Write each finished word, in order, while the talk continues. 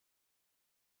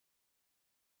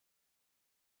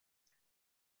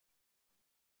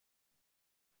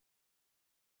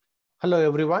Hello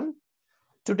everyone.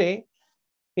 Today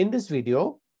in this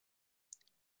video,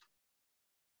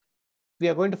 we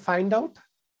are going to find out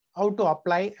how to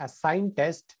apply a sign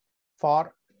test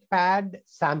for paired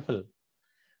sample.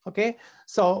 Okay,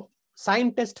 so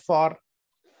sign test for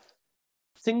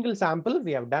single sample,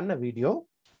 we have done a video.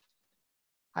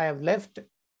 I have left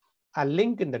a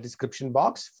link in the description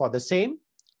box for the same.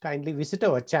 Kindly visit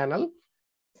our channel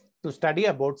to study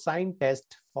about sign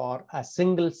test for a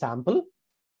single sample.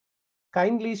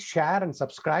 Kindly share and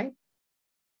subscribe.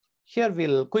 Here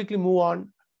we'll quickly move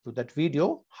on to that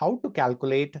video, how to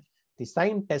calculate the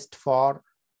sign test for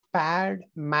paired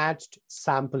matched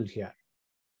sample here.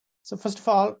 So first of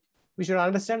all, we should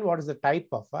understand what is the type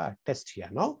of a test here.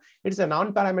 No, it's a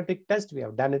non-parametric test. We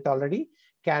have done it already.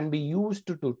 Can be used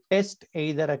to test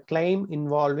either a claim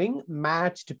involving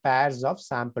matched pairs of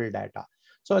sample data.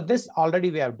 So this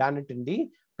already we have done it in the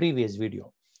previous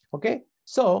video. Okay,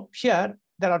 so here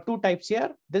there are two types here.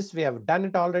 This we have done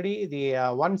it already,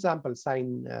 the one sample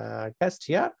sign test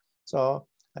here. So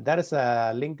there is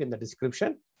a link in the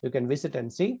description. You can visit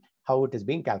and see how it is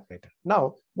being calculated.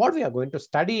 Now, what we are going to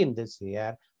study in this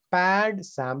here, paired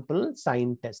sample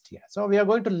sign test here. So we are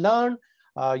going to learn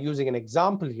using an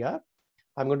example here.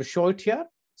 I'm going to show it here.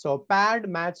 So paired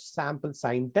matched sample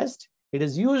sign test. It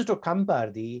is used to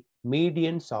compare the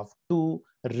medians of two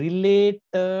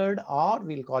related, or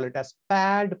we'll call it as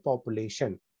paired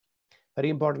population. Very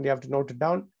important, you have to note it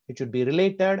down. It should be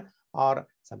related, or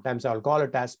sometimes I'll call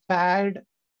it as paired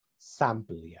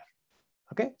sample here.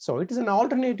 Okay, so it is an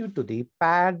alternative to the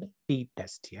paired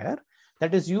t-test here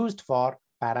that is used for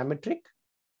parametric.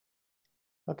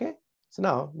 Okay, so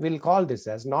now we'll call this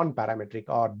as non-parametric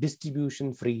or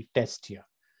distribution-free test here.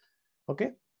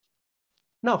 Okay,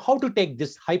 now how to take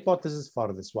this hypothesis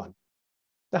for this one?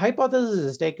 The hypothesis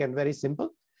is taken very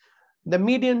simple. The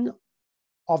median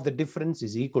of the difference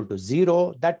is equal to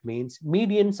 0. That means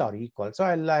medians are equal. So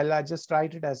I'll just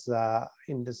write it as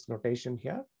in this notation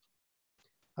here.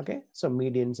 Okay, so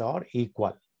medians are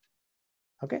equal.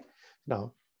 Okay,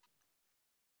 now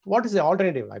what is the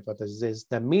alternative hypothesis? Is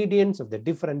the medians of the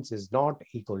difference is not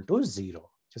equal to 0.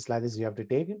 Just like this, you have to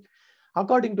take it.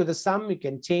 According to the sum, you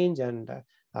can change and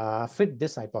fit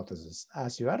this hypothesis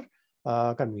as your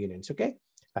convenience. Okay,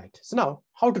 right. So now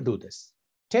how to do this?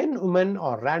 10 women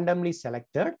are randomly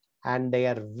selected and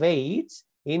their weights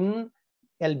in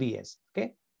LBS.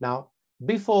 Okay, now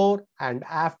before and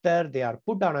after they are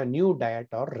put on a new diet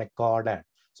or recorded.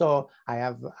 So I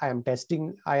am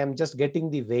just getting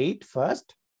the weight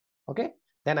first. Okay,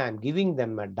 then I'm giving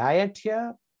them a diet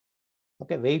here.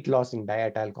 Okay, weight losing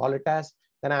diet, I'll call it as.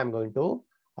 Then I'm going to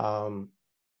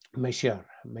measure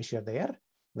their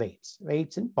weights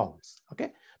in pounds.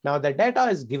 Okay, now the data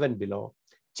is given below.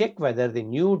 Check whether the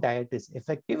new diet is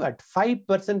effective at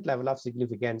 5% level of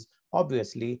significance.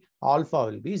 Obviously, alpha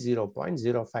will be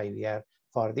 0.05 here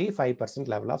for the 5%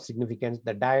 level of significance.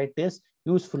 The diet is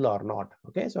useful or not.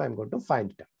 Okay, so I'm going to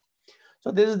find it.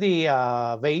 So this is the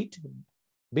weight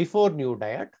before new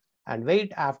diet and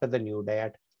weight after the new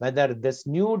diet. Whether this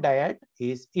new diet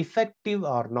is effective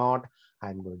or not,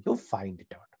 I'm going to find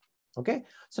it out. Okay,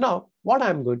 so now what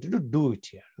I'm going to do it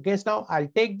here. Okay, so now I'll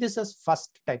take this as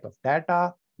first type of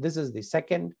data. This is the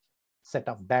second set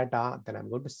of data. Then I'm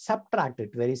going to subtract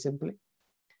it very simply.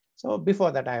 So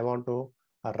before that, I want to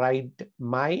write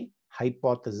my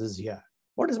hypothesis here.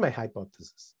 What is my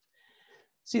hypothesis?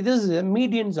 See, this is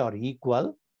medians are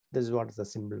equal. This is what is the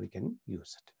symbol we can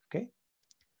use it. Okay,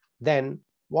 then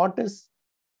what is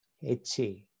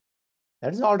HA?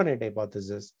 That is alternate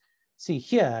hypothesis. See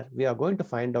here, we are going to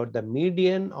find out the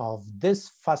median of this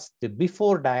first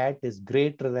before diet is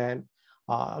greater than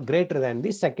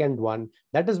the second one.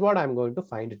 That is what I'm going to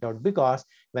find it out, because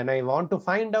when I want to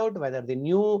find out whether the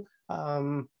new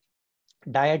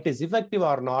diet is effective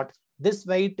or not, this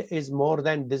weight is more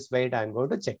than this weight, I'm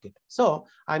going to check it. So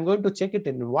I'm going to check it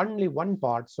in only one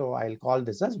part. So I'll call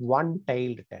this as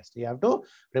one-tailed test. You have to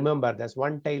remember this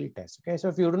one-tailed test. Okay, so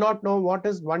if you do not know what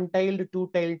is one-tailed,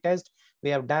 two-tailed test, we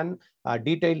have done a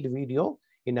detailed video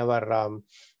in our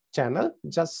channel.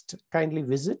 Just kindly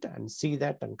visit and see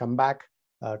that and come back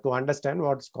to understand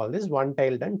what's called this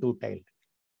one-tailed and two-tailed.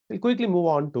 We'll quickly move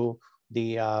on to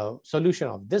the solution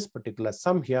of this particular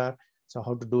sum here. So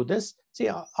how to do this? See,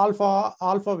 alpha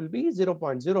will be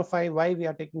 0.05. Why we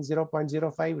are taking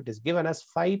 0.05? It is given as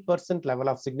 5% level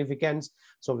of significance.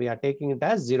 So we are taking it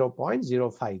as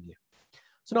 0.05 here.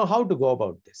 So now how to go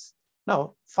about this?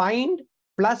 Now find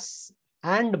plus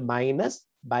and minus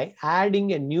by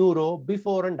adding a new row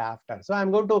before and after. So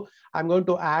I'm going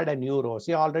to add a new row.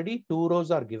 See, already 2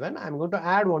 rows are given. I'm going to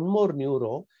add one more new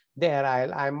row. There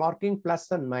I'm marking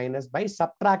plus and minus by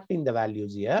subtracting the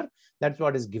values here. That's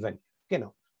what is given. Okay,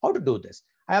 now how to do this?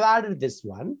 I have added this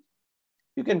one.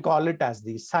 You can call it as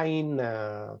the sign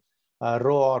row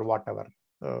or whatever.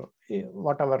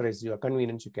 Whatever is your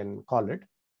convenience, you can call it.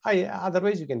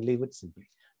 Otherwise, you can leave it simply.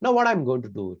 Now, what I'm going to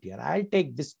do it here, I'll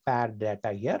take this paired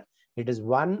data here. It is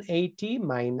 180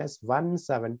 minus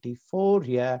 174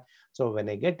 here. So when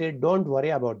I get it, don't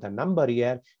worry about the number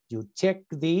here. You check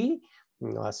the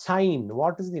sign.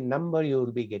 What is the number you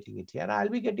will be getting it here? I'll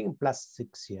be getting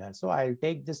 +6 here. So I'll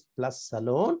take this plus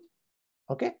alone.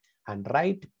 Okay. And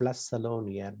write plus alone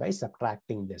here by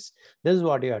subtracting this. This is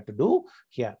what you have to do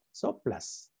here. So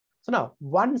plus. So now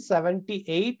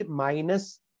 178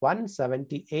 minus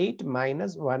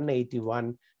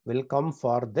 181 will come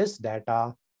for this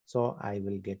data. So I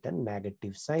will get a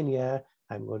negative sign here.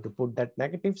 I'm going to put that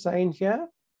negative sign here.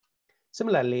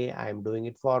 Similarly, I'm doing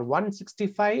it for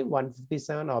 165,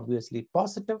 157, obviously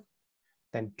positive.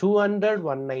 Then 200,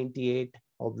 198,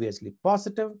 obviously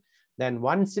positive. Then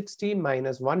 160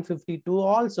 minus 152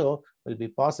 also will be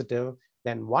positive.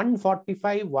 Then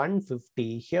 145,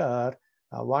 150 here,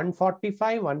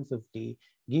 145, 150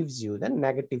 gives you the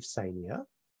negative sign here.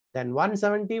 Then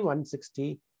 170,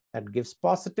 160, that gives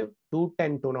positive.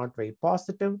 210, 205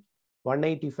 positive.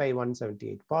 185,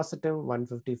 178 positive.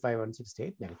 155,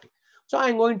 168 negative. So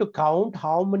I'm going to count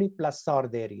how many plus are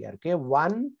there here. Okay,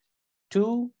 1,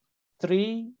 2,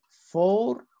 3,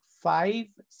 4, 5,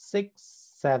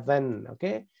 6, 7.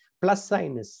 Okay, plus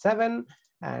sign is 7,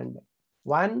 and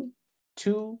 1,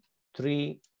 2,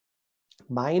 3,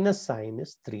 minus sign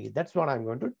is 3. That's what I'm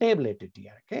going to tabulate it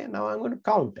here. Okay, now I'm going to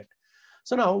count it.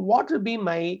 So now what will be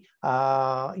my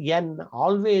n?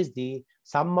 Always the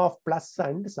sum of plus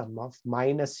and sum of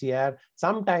minus here.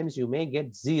 Sometimes you may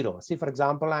get 0. See, for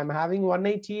example, I'm having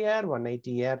 180 here,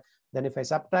 180 here. Then if I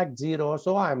subtract 0,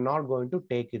 so I'm not going to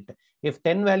take it. If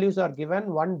 10 values are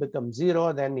given, 1 becomes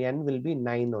 0, then n will be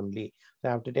 9 only. So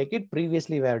I have to take it.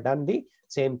 Previously, we have done the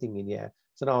same thing in here.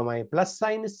 So now my plus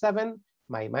sign is 7,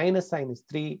 my minus sign is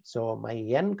 3. So my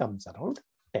n comes around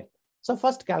 10. So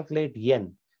first calculate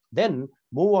n. Then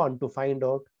move on to find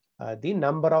out the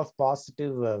number of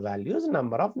positive values,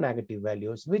 number of negative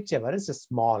values, whichever is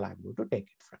small, I'm going to take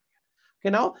it from here.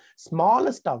 Okay, now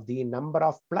smallest of the number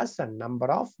of plus and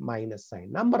number of minus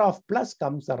sign. Number of plus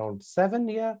comes around 7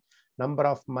 here. Number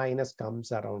of minus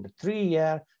comes around 3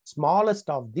 here. Smallest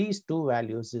of these two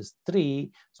values is 3.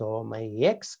 So my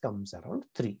x comes around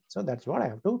 3. So that's what I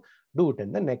have to do it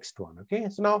in the next one. Okay,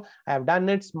 so now I have done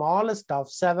it. Smallest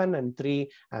of 7 and 3.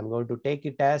 I'm going to take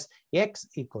it as x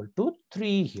equal to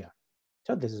 3 here.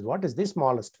 So this is what is the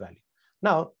smallest value.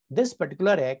 Now this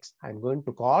particular x, I'm going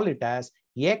to call it as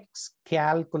x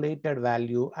calculated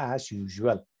value as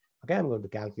usual. Okay, I'm going to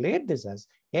calculate this as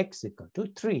x equal to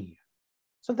 3 here.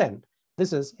 So then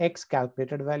this is x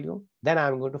calculated value. Then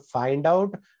I'm going to find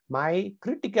out my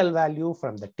critical value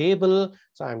from the table.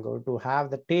 So I'm going to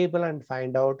have the table and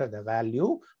find out the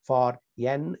value for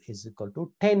n is equal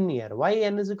to 10 here. Why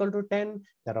n is equal to 10?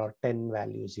 There are 10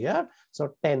 values here.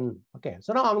 So 10. Okay.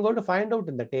 So now I'm going to find out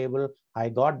in the table. I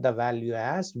got the value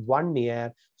as 1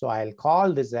 here. So I'll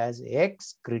call this as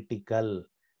x critical.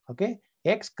 Okay.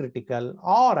 X critical,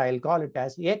 or I'll call it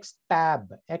as x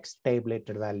tab, x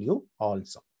tabulated value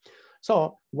also.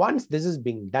 So once this is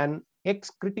being done, x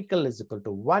critical is equal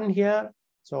to 1 here.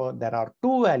 So there are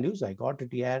two values. I got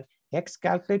it here. X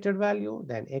calculated value,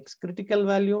 then x critical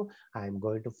value. I'm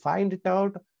going to find it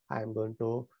out. I'm going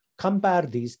to compare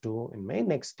these two in my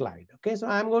next slide. Okay, so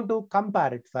I'm going to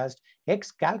compare it first.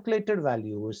 X calculated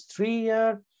value is 3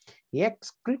 here.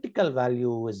 X critical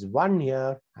value is 1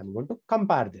 here. I'm going to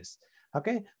compare this.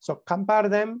 Okay, so compare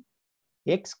them.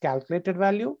 X calculated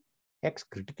value, x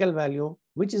critical value,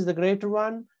 which is the greater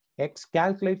one? X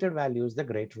calculated value is the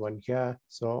greater one here.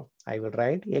 So I will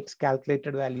write x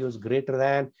calculated value is greater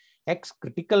than x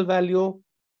critical value.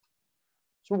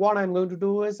 So what I'm going to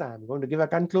do is I'm going to give a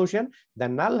conclusion. The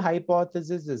null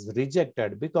hypothesis is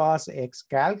rejected because x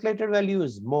calculated value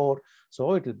is more.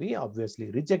 So it will be obviously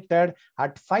rejected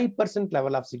at 5%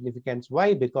 level of significance.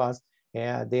 Why? Because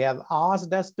they have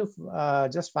asked us to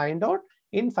just find out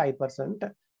in 5%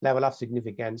 level of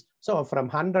significance. So from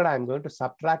 100, I'm going to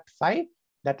subtract 5.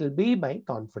 That will be my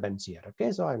confidence here.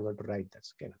 Okay, so I'm going to write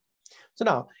this. Okay. So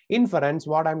now inference,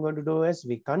 what I'm going to do is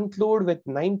we conclude with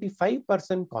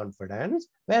 95% confidence.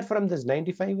 Where from this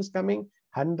 95 is coming?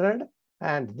 100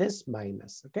 and this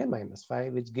minus, okay, minus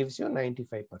 5, which gives you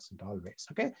 95% always.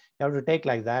 Okay, you have to take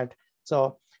like that.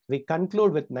 So we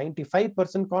conclude with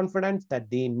 95% confidence that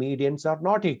the medians are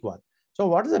not equal. So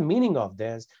what is the meaning of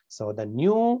this? So the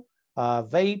new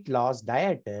weight loss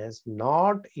diet is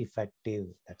not effective.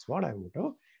 That's what I'm going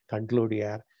to conclude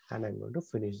here, and I'm going to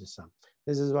finish the sum.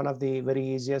 This is one of the very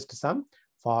easiest sum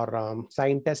for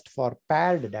sign test for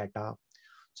paired data.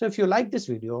 So if you like this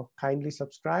video, kindly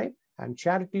subscribe and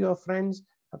share it to your friends.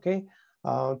 Okay.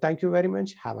 Thank you very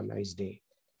much. Have a nice day.